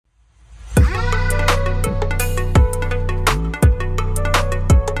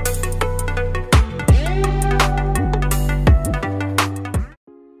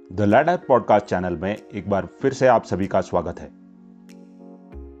The ladder podcast channel में एक बार फिर से आप सभी का स्वागत है।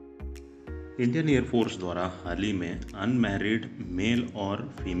 इंडियन एयरफोर्स द्वारा हाल ही में अनमैरिड मेल और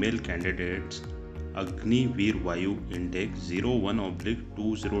फीमेल कैंडिडेट्स अग्निवीर वायु इनटेक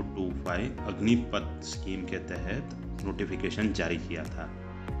 01/2025 अग्निपथ स्कीम के तहत नोटिफिकेशन जारी किया था।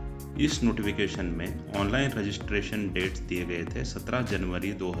 इस नोटिफिकेशन में ऑनलाइन रजिस्ट्रेशन डेट्स दिए गए थे 17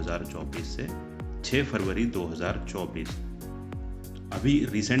 जनवरी 2024 से 6 फरवरी 2024। अभी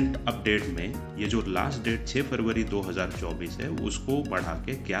रिसेंट अपडेट में ये जो लास्ट डेट 6 फरवरी 2024 है उसको बढ़ा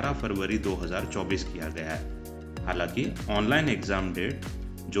के 11 फरवरी 2024 किया गया है। हालांकि ऑनलाइन एग्ज़ाम डेट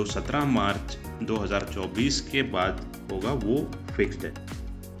जो 17 मार्च 2024 के बाद होगा वो फिक्स्ड है।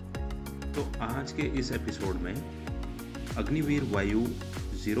 तो आज के इस एपिसोड में अग्निवीर वायु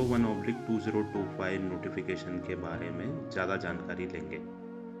 01/2025 नोटिफिकेशन के बारे में ज़्यादा जानकारी लेंगे।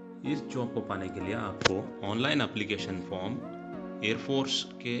 इस जॉब को पाने के लिए आपको ऑनलाइन एप्लीकेशन फॉर्म एयरफोर्स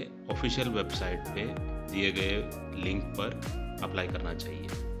के ऑफिशियल वेबसाइट पे दिए गए लिंक पर अप्लाई करना चाहिए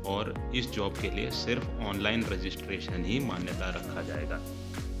और इस जॉब के लिए सिर्फ ऑनलाइन रजिस्ट्रेशन ही मान्यता रखा जाएगा।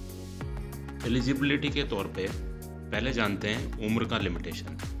 एलिजिबिलिटी के तौर पे पहले जानते हैं उम्र का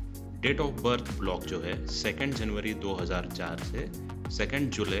limitation. Date of birth block जो है 2 जनवरी 2004 से 2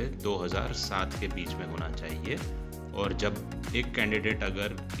 जुलाई 2007 के बीच में होना चाहिए और जब एक कैंडिडेट अगर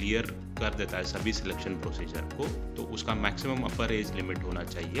क्लियर कर देता है सभी सिलेक्शन प्रोसीजर को तो उसका मैक्सिमम अपर एज लिमिट होना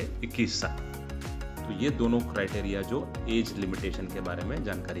चाहिए 21 साल। तो ये दोनों क्राइटेरिया जो एज लिमिटेशन के बारे में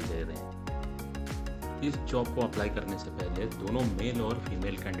जानकारी दे रहे हैं। इस जॉब को अप्लाई करने से पहले दोनों मेल और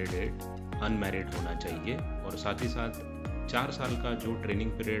फीमेल कैंडिडेट अनमैरिड होना चाहिए और साथ ही साथ 4 साल का जो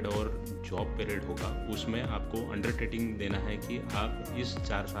ट्रेनिंग पीरियड और जॉब पीरियड होगा उसमें आपको अंडरटेकिंग देना है कि आप इस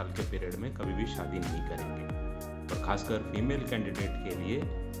 4 साल के पीरियड में कभी भी शादी नहीं करेंगे और खासकर फीमेल कैंडिडेट के लिए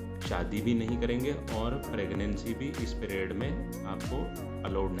शादी भी नहीं करेंगे और प्रेगनेंसी भी इस पीरियड में आपको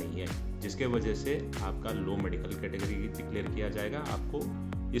अलाउड नहीं है, जिसके वजह से आपका लो मेडिकल कैटेगरी डिक्लेयर किया जाएगा, आपको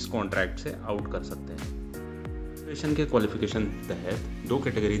इस कॉन्ट्रैक्ट से आउट कर सकते हैं। ग्रेजुएशन के क्वालिफिकेशन तहत 2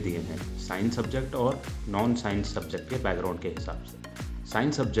 कैटेगरी दिए हैं, साइंस सब्जेक्ट और नॉन साइंस सब्जेक्ट के बैकग्राउंड के हिसाब से।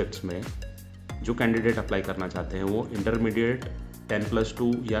 साइंस सब्जेक्ट्स में जो कैंडिडेट अप्लाई करना चाहते हैं वो इंटरमीडिएट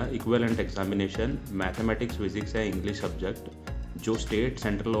 10+2 या इक्विवेलेंट एग्जामिनेशन मैथमेटिक्स, फिजिक्स या इंग्लिश सब्जेक्ट जो स्टेट,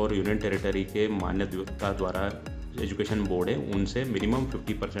 सेंट्रल और यूनियन टेरिटरी के मान्यता द्वारा एजुकेशन बोर्ड है उनसे मिनिमम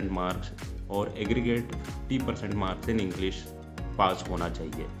 50% मार्क्स और एग्रीगेट 50% मार्क्स इन इंग्लिश पास होना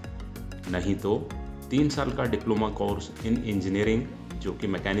चाहिए। नहीं तो 3 साल का डिप्लोमा कोर्स इन इंजीनियरिंग जो कि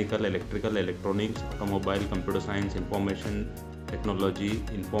mechanical, electrical, electronics, automobile, computer science, information technology,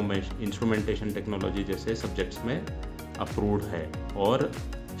 instrumentation technology जैसे सब्जेक्ट्स में अप्रूव्ड है और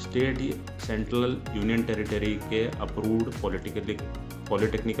स्टेट, सेंट्रल, यूनियन टेरिटरी के अप्रूव्ड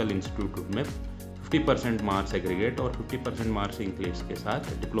पॉलिटेक्निकल इंस्टीट्यूट में 50% मार्क्स एग्रीगेट और 50% मार्क्स इंग्लिश के साथ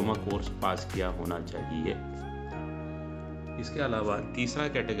डिप्लोमा कोर्स पास किया होना चाहिए। इसके अलावा तीसरा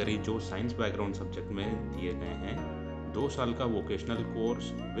कैटेगरी जो साइंस बैकग्राउंड सब्जेक्ट में दिए गए हैं 2 साल का vocational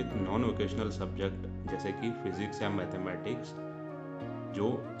course with non vocational subject जैसे कि फिजिक्स या मैथमेटिक्स जो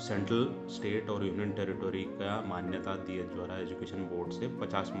सेंट्रल, स्टेट और यूनियन टेरिटरी का मान्यता दिए द्वारा एजुकेशन बोर्ड से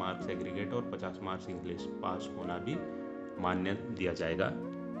 50 मार्क्स एग्रीगेट और 50 मार्क्स इंग्लिश पास होना भी मान्य दिया जाएगा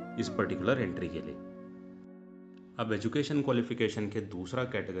इस पर्टिकुलर एंट्री के लिए। अब एजुकेशन क्वालिफिकेशन के दूसरा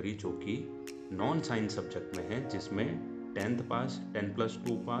कैटेगरी जो कि नॉन साइंस सब्जेक्ट में है जिसमें 10th पास,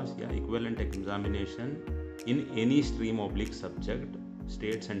 10+2 पास या equivalent examination in any stream oblique subject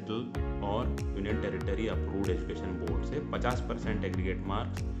state, central और union territory approved education board से 50% एग्रीगेट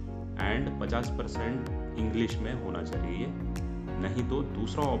मार्क्स एंड 50% इंग्लिश में होना चाहिए। नहीं तो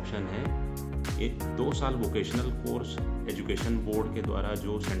दूसरा ऑप्शन है 2 साल वोकेशनल कोर्स एजुकेशन बोर्ड के द्वारा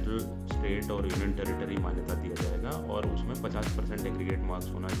जो सेंट्रल, स्टेट और यूनियन टेरिटरी मान्यता दिया जाएगा और उसमें 50% एग्रीगेट मार्क्स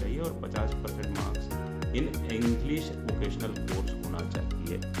होना चाहिए और 50% marks in English vocational course होना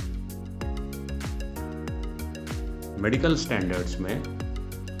चाहिए। मेडिकल स्टैंडर्ड्स में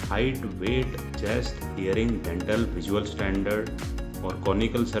height, wait, chest, hearing, dental, visual standard और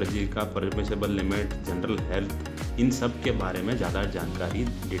कॉनिकल सर्जरी का परमिसेबल लिमिट, जनरल हेल्थ, इन सब के बारे में ज़्यादा जानकारी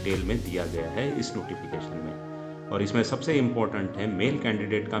डिटेल में दिया गया है इस नोटिफिकेशन में। और इसमें सबसे इम्पोर्टेंट है मेल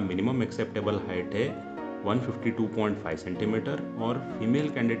कैंडिडेट का मिनिमम एक्सेप्टेबल हाइट है 152.5 सेंटीमीटर और फीमेल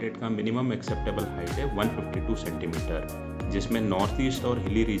कैंडिडेट का मिनिमम एक्सेप्टेबल हाइट है 152 सेंटीमीटर, जिसमें नॉर्थ ईस्ट और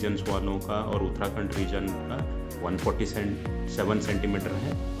हिली रीजन्स वालों का और उत्तराखंड रीजन का 147 सेंटीमीटर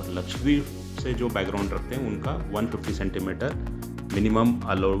है और लक्षद्वीप से जो बैकग्राउंड रखते हैं उनका 150 सेंटीमीटर मिनिमम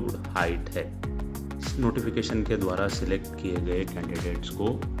अलाउड हाइट है। इस नोटिफिकेशन के द्वारा सिलेक्ट किए गए कैंडिडेट्स को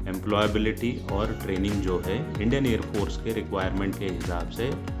एम्प्लॉयबिलिटी और ट्रेनिंग जो है इंडियन एयरफोर्स के रिक्वायरमेंट के हिसाब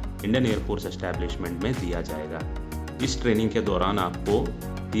से इंडियन एयरफोर्स एस्टैब्लिशमेंट में दिया जाएगा। इस ट्रेनिंग के दौरान आपको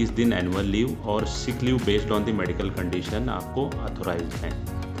 30 दिन एनुअल लीव और sick leave based on the medical condition आपको ऑथोराइज्ड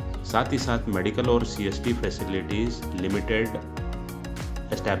हैं। साथ ही साथ मेडिकल और सीएसटी फैसिलिटीज़ लिमिटेड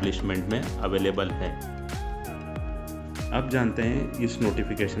एस्टैब्लिशमेंट में अवेलेबल हैं। अब जानते हैं इस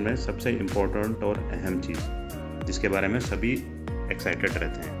नोटिफिकेशन में सबसे इम्पोर्टेंट और अहम चीज़ जिसके बारे में सभी एक्साइटेड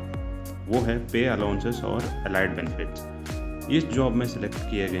रहते हैं, वो है पे अलाउंसेस और अलाइड बेनिफिट्स। इस जॉब में सिलेक्ट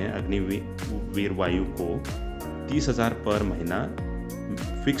किए गए अग्निवीर वायु को 30,000 पर महीना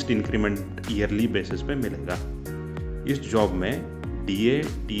फिक्स्ड इंक्रीमेंट ईयरली बेसिस पे मिलेगा। इस जॉब में DA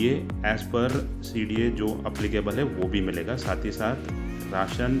TA as per CDA जो अप्लीकेबल है वो भी मिलेगा। साथ ही साथ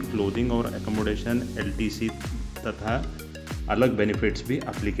राशन, क्लोथिंग और एकोमोडेशन, एलटीसी तथा अलग बेनिफिट्स भी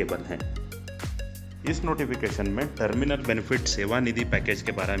अप्लीकेबल हैं। इस नोटिफिकेशन में टर्मिनल बेनिफिट सेवा निधि पैकेज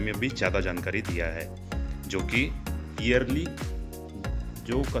के बारे में भी ज़्यादा जानकारी दिया है, जो कि ईयरली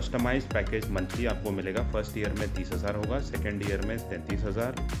जो कस्टमाइज पैकेज मंथली आपको मिलेगा। फर्स्ट ईयर में 30,000 होगा, सेकेंड ईयर में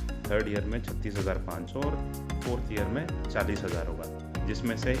 33,000, थर्ड ईयर में 36,500 और फोर्थ ईयर में 40,000 होगा,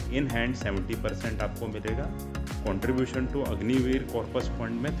 जिसमें से इन हैंड 70% आपको मिलेगा। Contribution to Agniveer corpus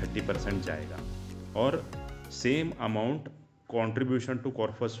fund में 30% जाएगा और same amount contribution to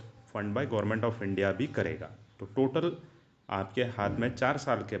corpus fund by government of India भी करेगा। तो टोटल आपके हाथ में 4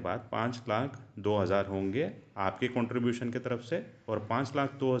 साल के बाद 5,02,000 होंगे आपके कंट्रीब्यूशन की तरफ से और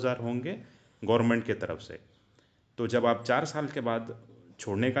 5,02,000 होंगे गवर्नमेंट की तरफ से। तो जब आप 4 साल के बाद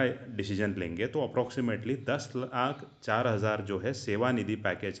छोड़ने का डिसीजन लेंगे तो अप्रॉक्सीमेटली 10,04,000 जो है सेवा निधि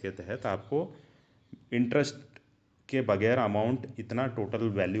पैकेज के तहत आपको इंटरेस्ट के बगैर अमाउंट, इतना टोटल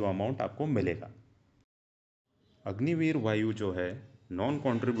वैल्यू अमाउंट आपको मिलेगा। अग्निवीर वायु जो है नॉन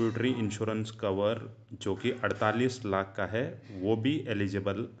कॉन्ट्रीब्यूटरी इंश्योरेंस कवर जो कि 48 लाख का है वो भी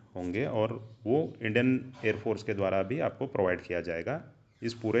एलिजिबल होंगे और वो इंडियन एयरफोर्स के द्वारा भी आपको प्रोवाइड किया जाएगा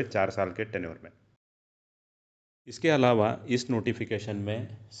इस पूरे 4 साल के टेन्योर में। इसके अलावा इस नोटिफिकेशन में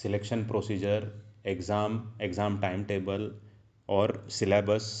selection procedure, exam time table और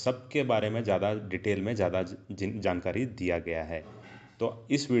सिलेबस सब के बारे में ज़्यादा डिटेल में ज़्यादा जानकारी दिया गया है। तो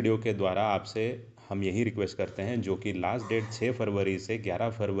इस वीडियो के द्वारा आपसे हम यही रिक्वेस्ट करते हैं, जो कि लास्ट डेट 6 फरवरी से 11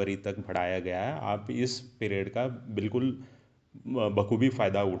 फरवरी तक बढ़ाया गया है, आप इस पीरियड का बिल्कुल बखूबी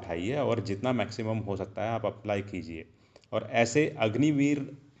फ़ायदा उठाइए और जितना मैक्सिमम हो सकता है आप अप्लाई कीजिए। और ऐसे अग्निवीर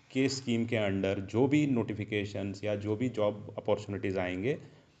के स्कीम के अंडर जो भी नोटिफिकेशंस या जो भी जॉब अपॉर्चुनिटीज़ आएंगे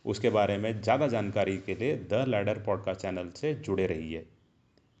उसके बारे में ज़्यादा जानकारी के लिए द लैडर पॉडकास्ट चैनल से जुड़े रहिए।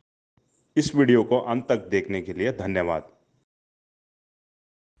 इस वीडियो को अंत तक देखने के लिए धन्यवाद।